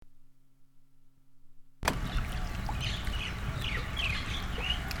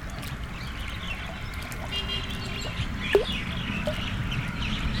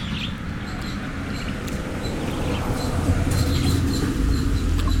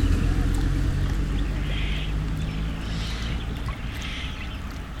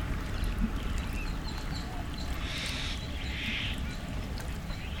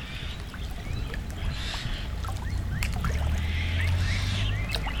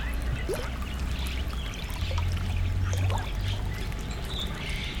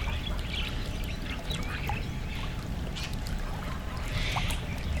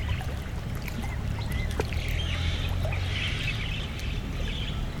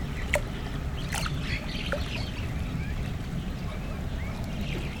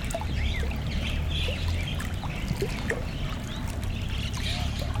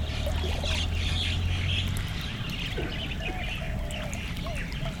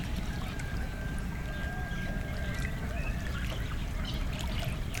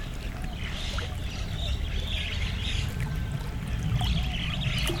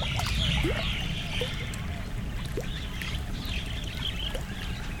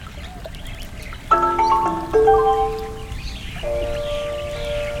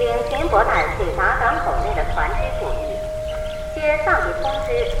停泊在水闸港口内的船只注意，接上级通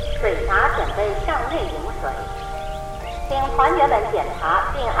知，水闸准备向内引水。请船员们检查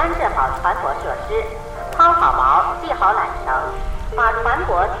并安置好船舶设施，抛好锚，系好缆绳，把船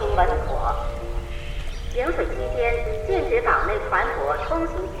舶停稳妥。引水期间，禁止港内船舶通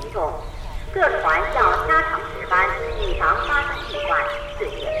行集中，各船要加长值班，以防发生意外。谢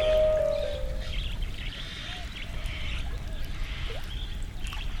谢。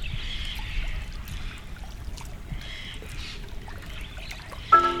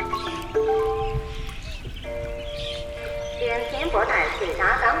请停泊在水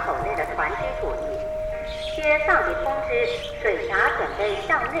闸港口内的船只注意，接上级通知，水闸准备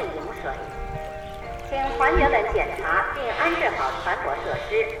向内引水。请船员们检查并安置好船舶设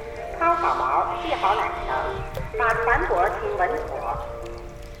施，抛好锚，系好缆绳，把船舶停稳妥。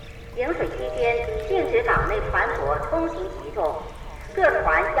引水期间，禁止港内船舶通行集中，各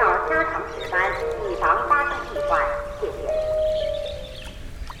船